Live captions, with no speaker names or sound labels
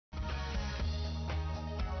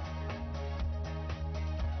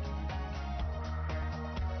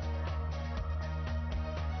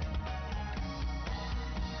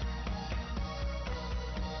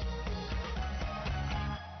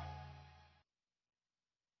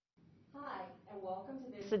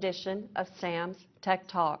this edition of Sam's Tech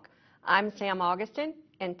Talk. I'm Sam Augustin,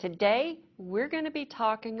 and today we're going to be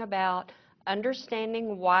talking about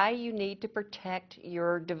understanding why you need to protect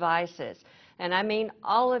your devices. And I mean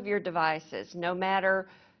all of your devices, no matter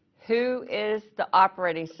who is the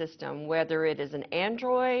operating system, whether it is an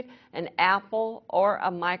Android, an Apple, or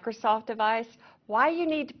a Microsoft device, why you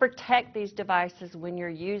need to protect these devices when you're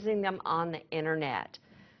using them on the internet.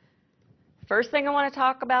 First thing I want to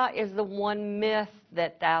talk about is the one myth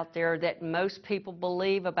that's out there that most people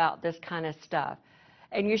believe about this kind of stuff.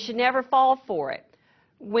 And you should never fall for it.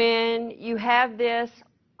 When you have this,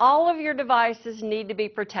 all of your devices need to be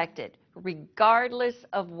protected, regardless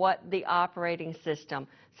of what the operating system.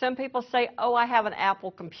 Some people say, oh, I have an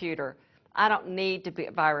Apple computer. I don't need to be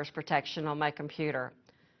virus protection on my computer.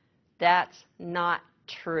 That's not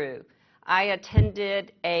true. I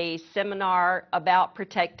attended a seminar about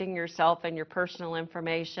protecting yourself and your personal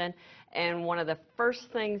information, and one of the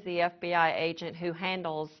first things the FBI agent who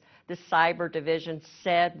handles the cyber division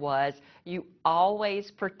said was, you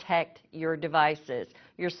always protect your devices,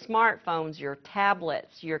 your smartphones, your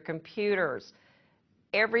tablets, your computers,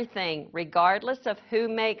 everything, regardless of who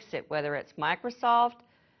makes it, whether it's Microsoft,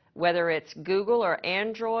 whether it's Google or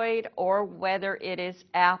Android, or whether it is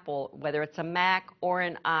Apple, whether it's a Mac or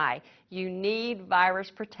an i. You need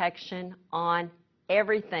virus protection on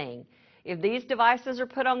everything. If these devices are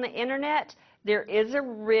put on the internet, there is a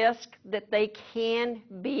risk that they can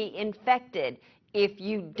be infected if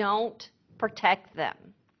you don't protect them.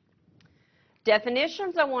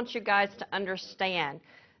 Definitions I want you guys to understand.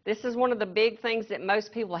 This is one of the big things that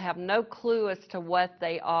most people have no clue as to what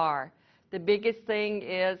they are. The biggest thing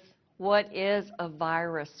is, what is a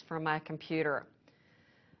virus for my computer?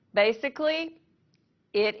 Basically,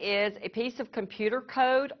 it is a piece of computer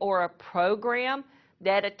code or a program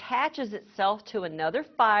that attaches itself to another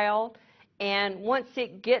file, and once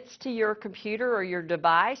it gets to your computer or your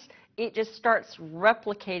device, it just starts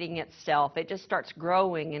replicating itself. It just starts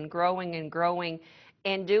growing and growing and growing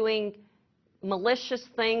and doing malicious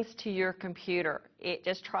things to your computer. It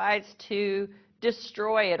just tries to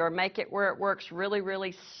destroy it or make it where it works really,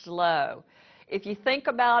 really slow. If you think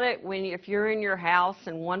about it, if you're in your house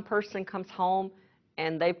and one person comes home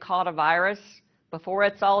and they've caught a virus, before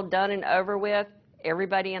it's all done and over with,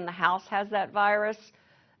 everybody in the house has that virus.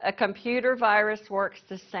 A computer virus works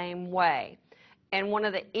the same way. And one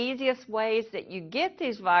of the easiest ways that you get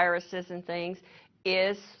these viruses and things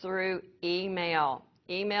is through email.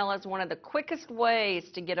 Email is one of the quickest ways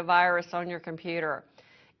to get a virus on your computer.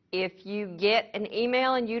 If you get an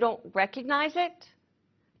email and you don't recognize it,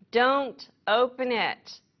 don't open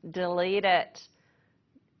it, delete it.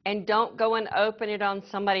 And don't go and open it on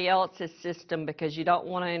somebody else's system because you don't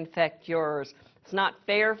want to infect yours. It's not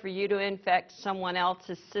fair for you to infect someone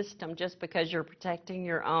else's system just because you're protecting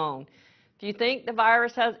your own. If you think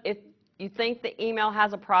if you think the email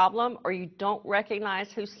has a problem or you don't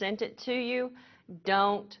recognize who sent it to you,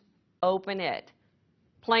 don't open it.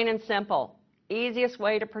 Plain and simple. Easiest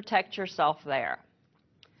way to protect yourself there.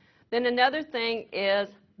 Then another thing is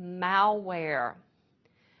malware.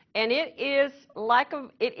 And it is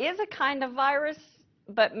a kind of virus,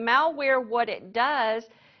 but malware, what it does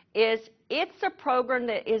is it's a program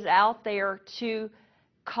that is out there to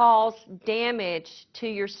cause damage to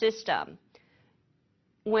your system.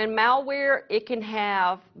 When malware, it can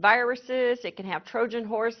have viruses, it can have Trojan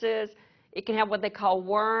horses, it can have what they call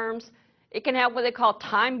worms, it can have what they call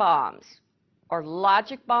time bombs, or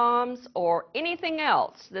logic bombs, or anything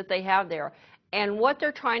else that they have there. And what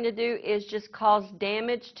they're trying to do is just cause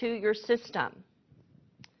damage to your system.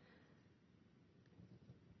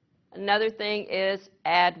 Another thing is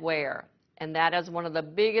adware, and that is one of the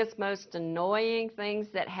biggest, most annoying things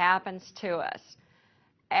that happens to us.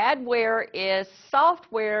 Adware is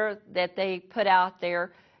software that they put out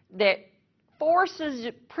there that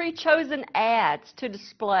forces pre-chosen ads to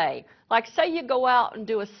display. Like, say you go out and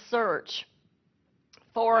do a search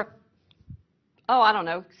for, I don't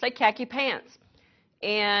know, say khaki pants.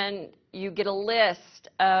 And you get a list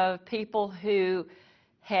of people who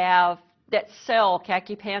that sell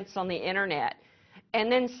khaki pants on the internet.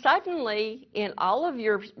 And then suddenly, in all of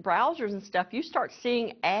your browsers and stuff, you start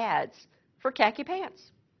seeing ads for khaki pants.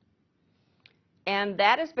 And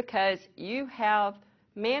that is because you have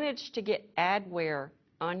managed to get adware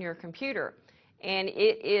on your computer. And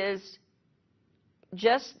it is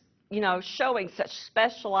just showing such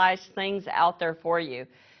specialized things out there for you.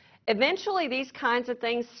 Eventually, these kinds of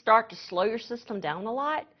things start to slow your system down a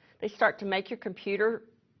lot. They start to make your computer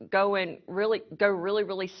go really,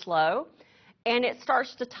 really slow. And it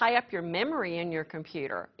starts to tie up your memory in your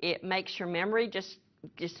computer. It makes your memory just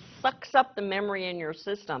just sucks up the memory in your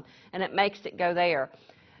system, and it makes it go there.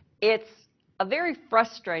 It's a very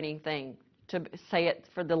frustrating thing, to say it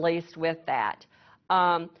for the least, with that.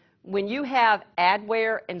 When you have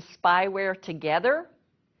adware and spyware together,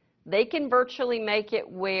 they can virtually make it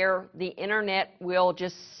where the internet will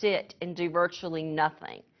just sit and do virtually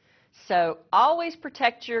nothing. So always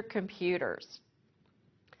protect your computers.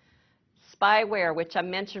 Spyware, which I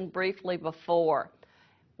mentioned briefly before.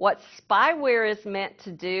 What spyware is meant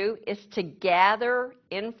to do is to gather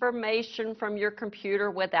information from your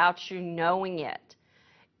computer without you knowing it.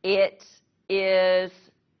 It is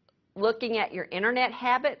looking at your internet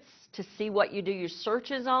habits to see what you do your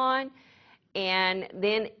searches on, and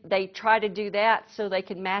then they try to do that so they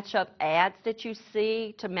can match up ads that you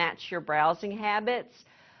see to match your browsing habits.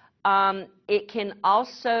 It can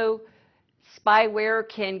also, spyware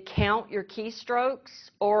can count your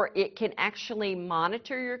keystrokes, or it can actually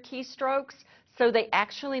monitor your keystrokes so they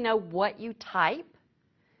actually know what you type.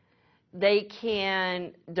 They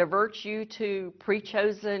can divert you to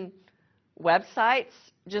pre-chosen websites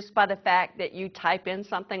just by the fact that you type in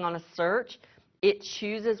something on a search. It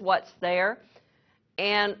chooses what's there.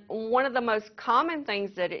 And one of the most common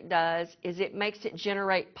things that it does is it makes it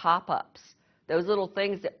generate pop-ups. Those little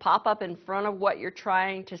things that pop up in front of what you're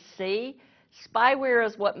trying to see. Spyware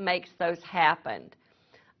is what makes those happen.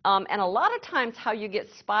 And a lot of times how you get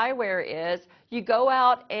spyware is you go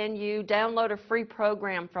out and you download a free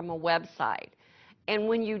program from a website. And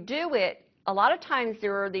when you do it, a lot of times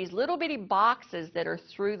there are these little bitty boxes that are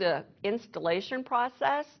through the installation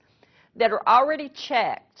process that are already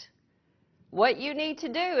checked. What you need to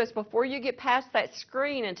do is, before you get past that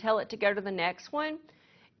screen and tell it to go to the next one,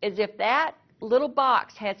 is if that little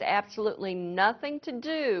box has absolutely nothing to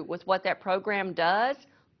do with what that program does,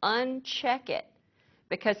 uncheck it.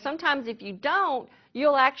 Because sometimes if you don't,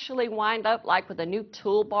 you'll actually wind up like with a new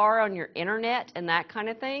toolbar on your internet and that kind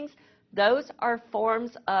of things. Those are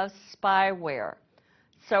forms of spyware.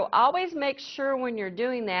 So always make sure when you're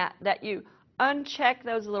doing that that you uncheck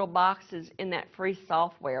those little boxes in that free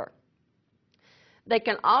software. They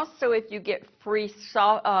can also, if you get free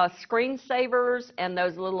screensavers and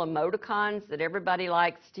those little emoticons that everybody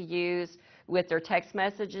likes to use with their text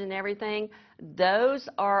messages and everything, those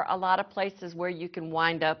are a lot of places where you can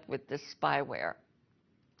wind up with this spyware.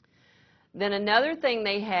 Then another thing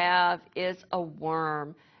they have is a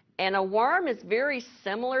worm. And a worm is very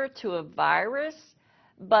similar to a virus,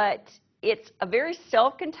 but it's a very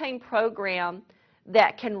self-contained program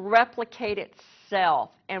that can replicate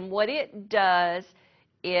itself. And what it does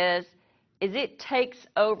is it takes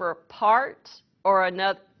over parts or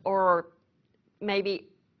another, or maybe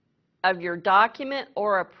of your document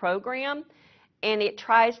or a program, and it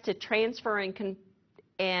tries to transfer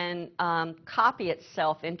and copy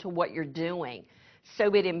itself into what you're doing.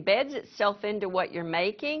 So it embeds itself into what you're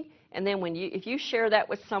making, and then if you share that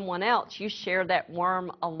with someone else, you share that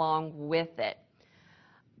worm along with it.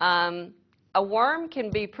 A worm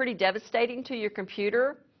can be pretty devastating to your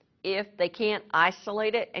computer if they can't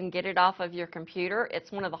isolate it and get it off of your computer.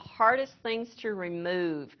 It's one of the hardest things to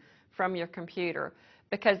remove from your computer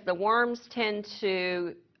because the worms tend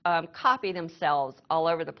to copy themselves all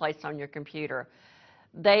over the place on your computer.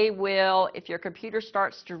 They will, if your computer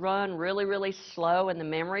starts to run really, really slow and the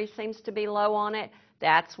memory seems to be low on it,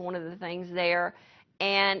 that's one of the things there.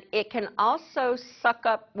 And it can also suck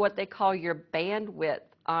up what they call your bandwidth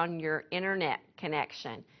on your internet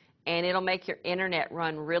connection. And it'll make your internet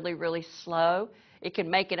run really, really slow. It can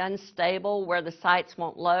make it unstable where the sites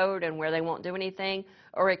won't load and where they won't do anything,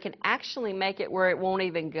 or it can actually make it where it won't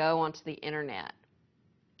even go onto the internet.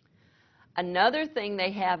 Another thing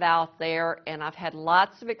they have out there, and I've had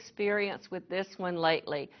lots of experience with this one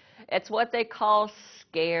lately, it's what they call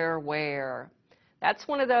scareware. That's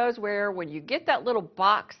one of those where when you get that little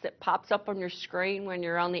box that pops up on your screen when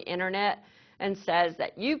you're on the internet and says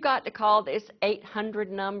that you've got to call this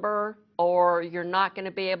 800 number or you're not going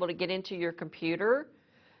to be able to get into your computer,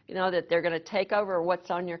 you know, that they're going to take over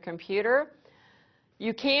what's on your computer,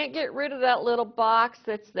 you can't get rid of that little box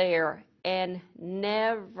that's there. And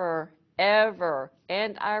never, ever,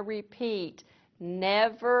 and I repeat,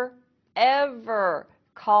 never, ever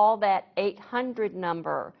call that 800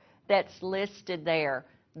 number that's listed there.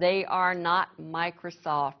 They are not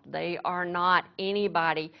Microsoft. They are not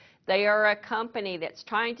anybody. They are a company that's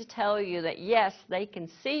trying to tell you that, yes, they can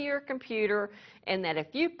see your computer and that if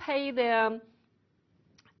you pay them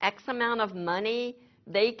X amount of money,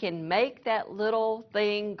 they can make that little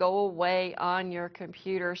thing go away on your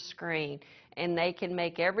computer screen and they can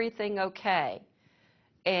make everything okay.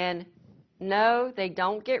 And no, they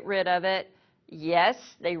don't get rid of it. Yes,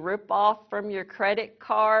 they rip off from your credit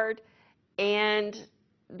card, and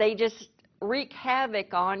they just wreak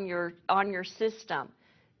havoc on your system.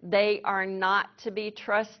 They are not to be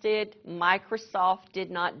trusted. Microsoft did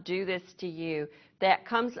not do this to you. That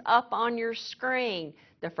comes up on your screen.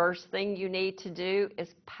 The first thing you need to do is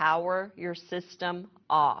power your system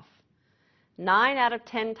off. 9 out of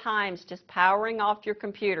 10 times just powering off your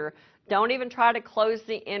computer. Don't even try to close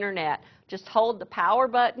the internet. Just hold the power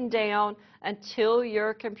button down until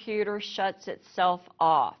your computer shuts itself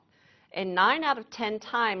off. And 9 out of 10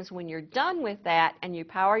 times when you're done with that and you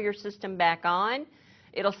power your system back on,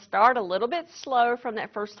 it'll start a little bit slow from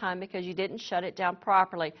that first time because you didn't shut it down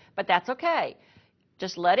properly, but that's okay.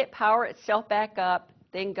 Just let it power itself back up,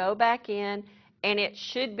 then go back in, and it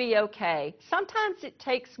should be okay. Sometimes it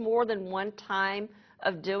takes more than one time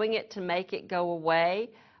of doing it to make it go away,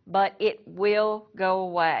 but it will go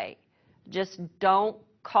away. Just don't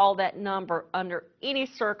call that number under any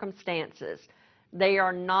circumstances. They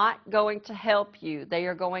are not going to help you. They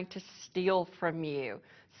are going to steal from you.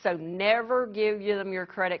 So never give them your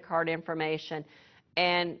credit card information.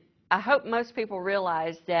 And I hope most people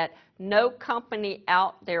realize that no company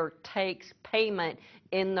out there takes payment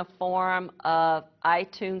in the form of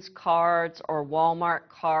iTunes cards or Walmart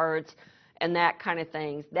cards and that kind of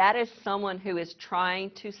things. That is someone who is trying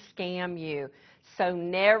to scam you. So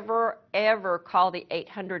never, ever call the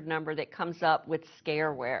 800 number that comes up with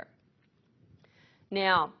scareware.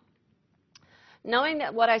 Now, knowing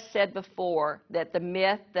that what I said before, that the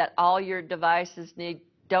myth that all your devices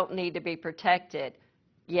don't need to be protected,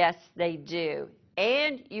 yes, they do.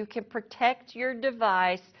 And you can protect your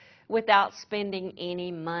device without spending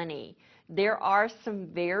any money. There are some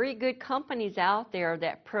very good companies out there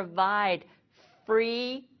that provide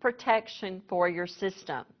free protection for your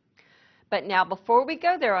system. But now, before we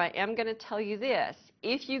go there, I am going to tell you this.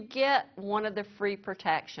 If you get one of the free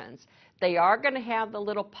protections, they are going to have the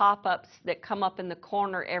little pop-ups that come up in the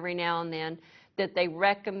corner every now and then that they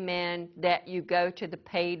recommend that you go to the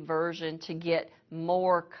paid version to get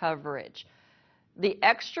more coverage. The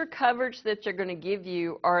extra coverage that they're going to give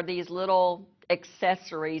you are these little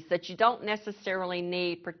accessories that you don't necessarily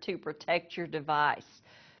need to protect your device,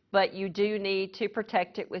 but you do need to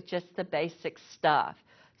protect it with just the basic stuff.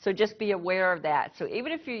 So just be aware of that. So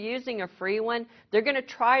even if you're using a free one, they're going to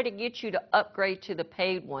try to get you to upgrade to the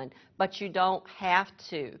paid one, but you don't have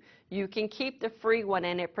to. You can keep the free one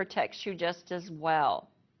and it protects you just as well.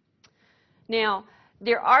 Now,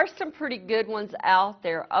 there are some pretty good ones out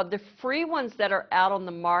there. Of the free ones that are out on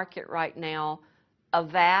the market right now,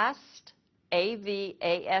 Avast,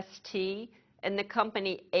 A-V-A-S-T, and the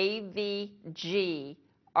company AVG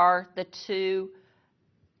are the two.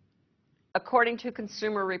 According to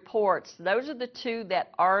Consumer Reports, those are the two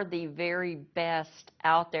that are the very best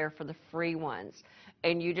out there for the free ones.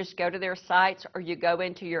 And you just go to their sites or you go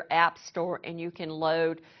into your app store and you can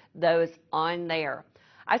load those on there.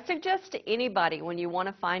 I suggest to anybody when you want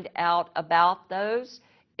to find out about those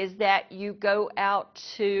is that you go out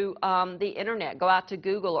to the internet, go out to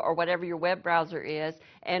Google or whatever your web browser is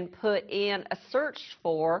and put in a search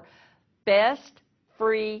for best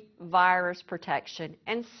free virus protection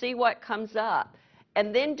and see what comes up.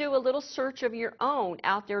 And then do a little search of your own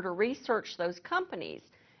out there to research those companies.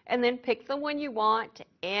 And then pick the one you want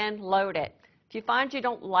and load it. If you find you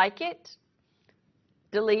don't like it,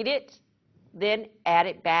 delete it, then add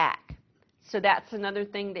it back. So that's another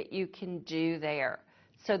thing that you can do there.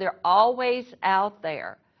 So they're always out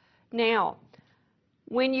there. Now,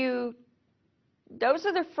 those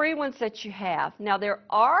are the free ones that you have. Now, there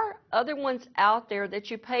are other ones out there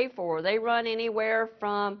that you pay for. They run anywhere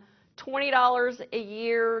from $20 a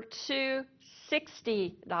year to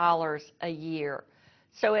 $60 a year.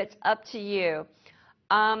 So it's up to you.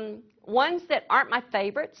 Ones that aren't my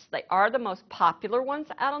favorites, they are the most popular ones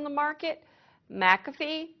out on the market,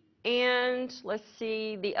 McAfee, and let's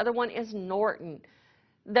see, the other one is Norton.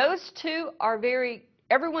 Those two are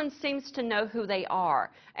everyone seems to know who they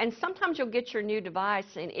are. And sometimes you'll get your new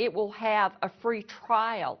device and it will have a free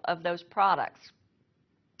trial of those products.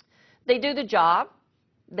 They do the job,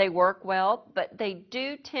 they work well, but they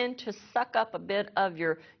do tend to suck up a bit of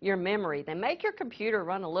your memory. They make your computer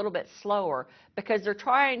run a little bit slower because they're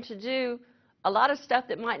trying to do a lot of stuff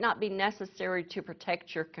that might not be necessary to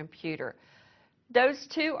protect your computer. Those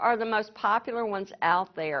two are the most popular ones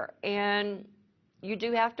out there, and you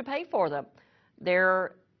do have to pay for them.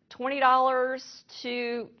 They're $20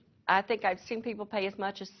 to, I think I've seen people pay as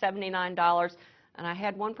much as $79, and I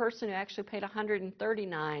had one person who actually paid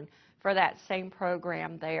 $139 for that same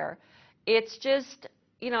program there. It's just,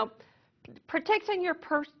 protecting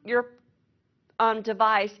your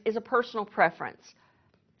device is a personal preference.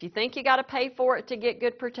 If you think you got to pay for it to get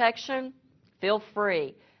good protection, feel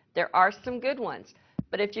free. There are some good ones.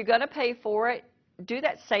 But if you're going to pay for it, do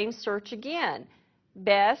that same search again.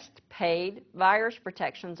 Best paid virus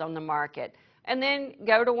protections on the market. And then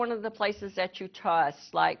go to one of the places that you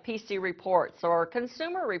trust, like PC Reports or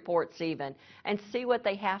Consumer Reports even, and see what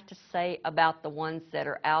they have to say about the ones that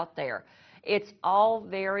are out there. It's all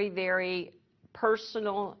very, very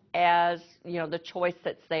personal as, you know, the choice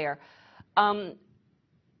that's there.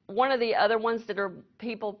 One of the other ones that are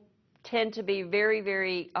people tend to be very,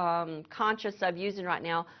 very conscious of using right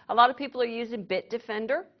now, a lot of people are using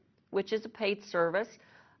Bitdefender, which is a paid service.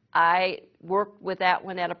 I work with that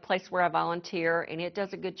one at a place where I volunteer, and it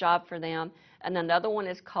does a good job for them. And another one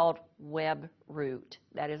is called WebRoot.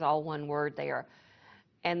 That is all one word there.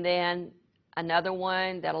 And then another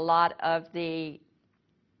one that a lot of the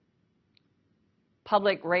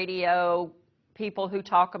public radio people who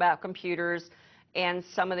talk about computers and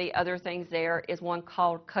some of the other things there is one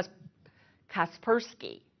called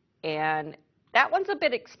Kaspersky. And that one's a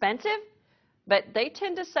bit expensive, but they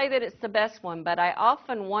tend to say that it's the best one. But I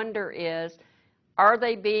often wonder is, are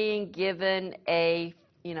they being given a,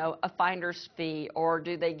 you know, a finder's fee, or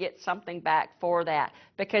do they get something back for that?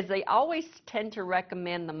 Because they always tend to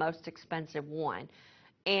recommend the most expensive one.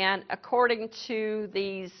 And according to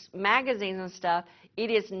these magazines and stuff,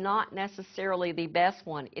 it is not necessarily the best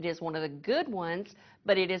one. It is one of the good ones,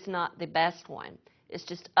 but it is not the best one. It's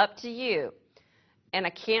just up to you. And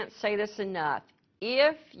I can't say this enough.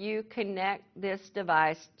 If you connect this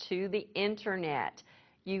device to the internet,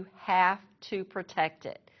 you have to protect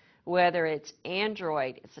it. Whether it's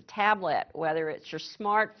Android, it's a tablet, whether it's your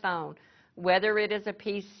smartphone, whether it is a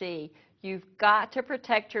PC, you've got to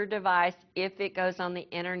protect your device if it goes on the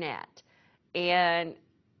internet. And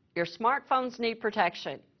your smartphones need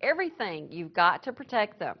protection. Everything, you've got to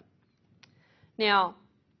protect them. Now,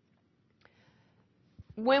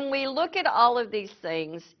 when we look at all of these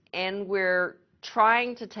things and we're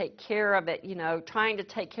trying to take care of it, you know, trying to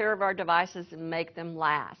take care of our devices and make them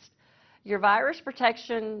last, your virus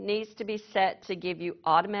protection needs to be set to give you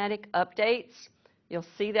automatic updates. You'll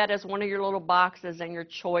see that as one of your little boxes and your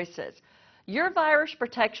choices. Your virus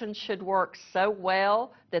protection should work so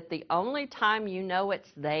well that the only time you know it's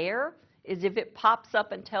there is if it pops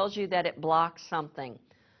up and tells you that it blocks something.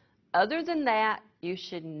 Other than that, you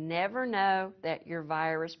should never know that your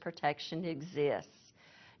virus protection exists.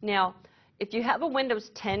 Now, if you have a Windows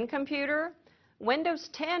 10 computer, Windows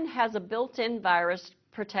 10 has a built-in virus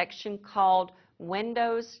protection called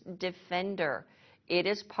Windows Defender. It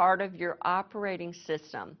is part of your operating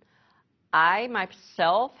system. I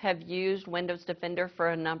myself have used Windows Defender for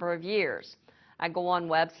a number of years. I go on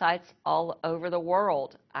websites all over the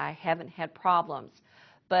world. I haven't had problems.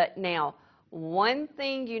 But now, one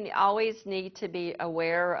thing you always need to be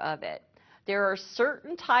aware of it. There are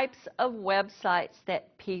certain types of websites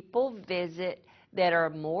that people visit that are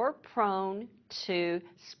more prone to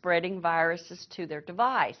spreading viruses to their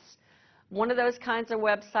device. One of those kinds of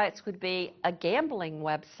websites would be a gambling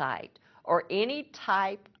website or any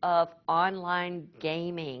type of online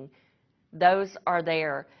gaming. Those are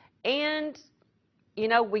there. And, you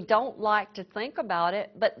know, we don't like to think about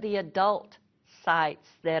it, but the adult sites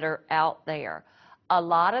that are out there, a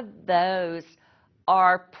lot of those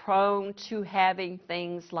are prone to having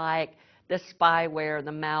things like the spyware,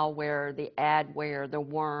 the malware, the adware, the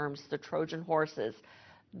worms, the Trojan horses.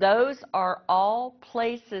 Those are all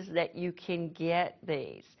places that you can get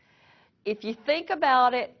these. If you think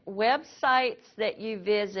about it, websites that you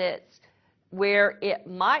visit where it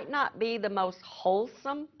might not be the most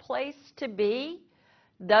wholesome place to be,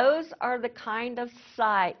 those are the kind of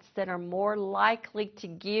sites that are more likely to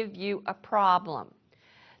give you a problem.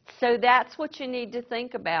 So that's what you need to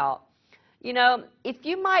think about. You know, if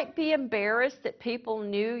you might be embarrassed that people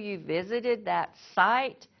knew you visited that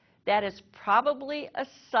site, that is probably a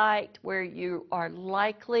site where you are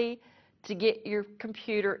likely to get your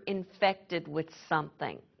computer infected with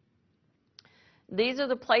something. These are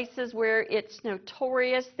the places where it's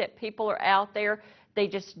notorious that people are out there. They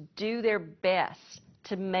just do their best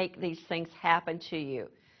to make these things happen to you.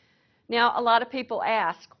 Now, a lot of people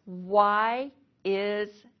ask, why does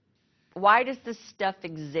this stuff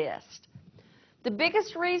exist? The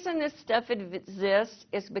biggest reason this stuff exists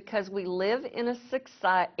is because we live in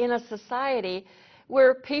a society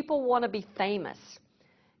where people want to be famous.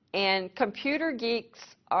 And computer geeks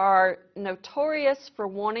are notorious for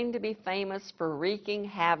wanting to be famous for wreaking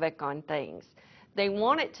havoc on things. They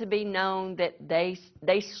want it to be known that they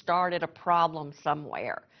started a problem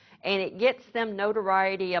somewhere, and it gets them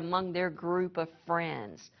notoriety among their group of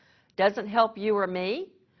friends. Doesn't help you or me,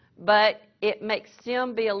 but it makes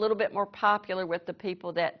them be a little bit more popular with the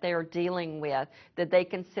people that they're dealing with, that they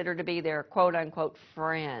consider to be their quote-unquote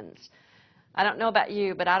friends. I don't know about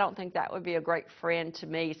you, but I don't think that would be a great friend to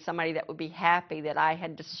me, somebody that would be happy that I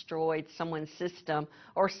had destroyed someone's system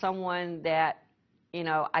or someone that,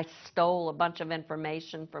 I stole a bunch of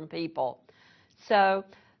information from people. So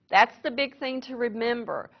that's the big thing to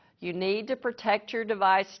remember. You need to protect your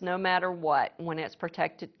device no matter what when it's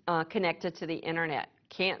connected to the internet.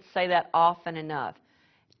 Can't say that often enough.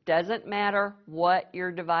 Doesn't matter what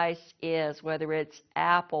your device is, whether it's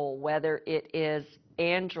Apple, whether it is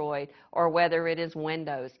Android, or whether it is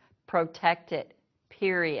Windows. Protect it,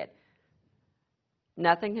 period.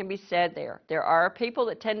 Nothing can be said there. There are people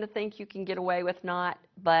that tend to think you can get away with not,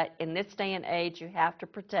 but in this day and age, you have to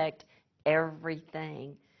protect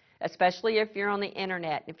everything, especially if you're on the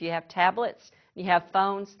internet. If you have tablets, you have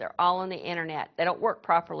phones, they're all on the internet. They don't work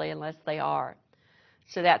properly unless they are.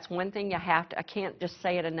 So that's one thing you have to, I can't just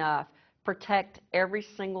say it enough, protect every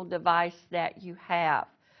single device that you have.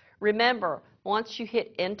 Remember, once you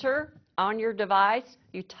hit enter on your device,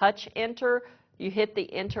 you touch enter, you hit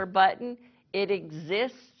the enter button, it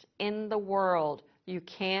exists in the world. You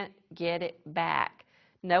can't get it back.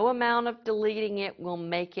 No amount of deleting it will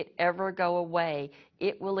make it ever go away.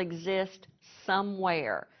 It will exist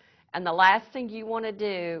somewhere. And the last thing you want to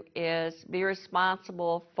do is be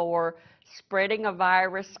responsible for spreading a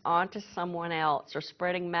virus onto someone else or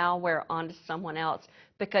spreading malware onto someone else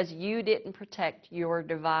because you didn't protect your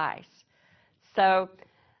device. So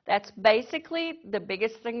that's basically the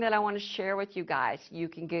biggest thing that I want to share with you guys. You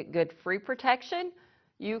can get good free protection.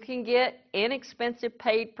 You can get inexpensive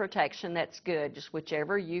paid protection that's good, just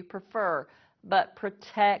whichever you prefer. But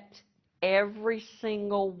protect every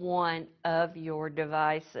single one of your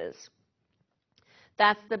devices.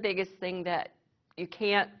 That's the biggest thing that you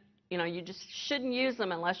can't, you just shouldn't use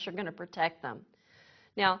them unless you're going to protect them.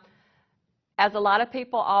 Now, as a lot of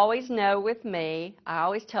people always know with me, I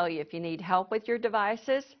always tell you, if you need help with your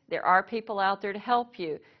devices, there are people out there to help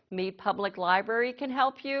you. Mead Public Library can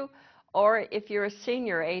help you, or if you're a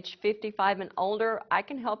senior, age 55 and older, I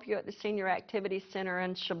can help you at the Senior Activity Center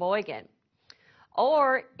in Sheboygan.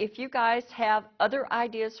 Or if you guys have other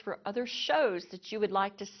ideas for other shows that you would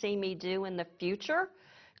like to see me do in the future,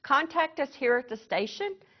 contact us here at the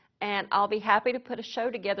station, and I'll be happy to put a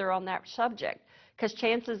show together on that subject. Because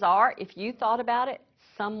chances are, if you thought about it,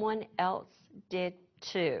 someone else did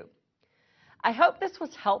too. I hope this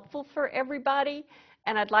was helpful for everybody,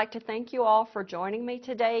 and I'd like to thank you all for joining me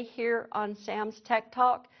today here on Sam's Tech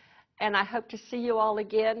Talk, and I hope to see you all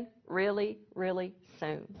again really, really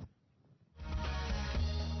soon.